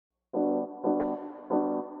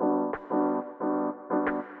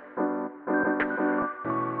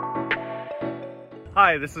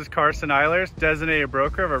Hi, this is Carson Eilers, designated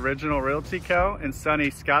broker of Original Realty Co. in sunny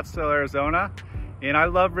Scottsdale, Arizona. And I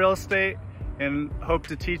love real estate and hope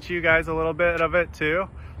to teach you guys a little bit of it too.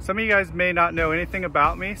 Some of you guys may not know anything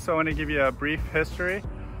about me, so I want to give you a brief history.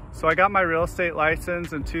 So I got my real estate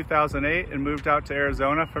license in 2008 and moved out to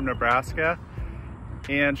Arizona from Nebraska.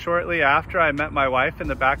 And shortly after, I met my wife in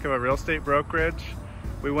the back of a real estate brokerage.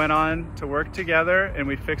 We went on to work together and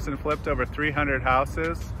we fixed and flipped over 300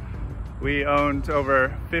 houses. We owned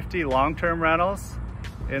over 50 long-term rentals,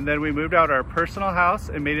 and then we moved out our personal house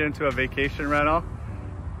and made it into a vacation rental.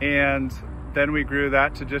 And then we grew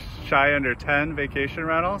that to just shy under 10 vacation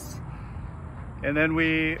rentals. And then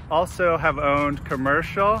we also have owned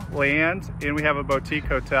commercial land, and we have a boutique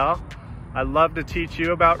hotel. I'd love to teach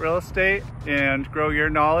you about real estate and grow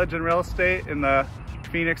your knowledge in real estate in the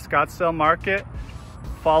Phoenix Scottsdale market.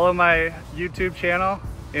 Follow my YouTube channel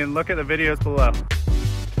and look at the videos below.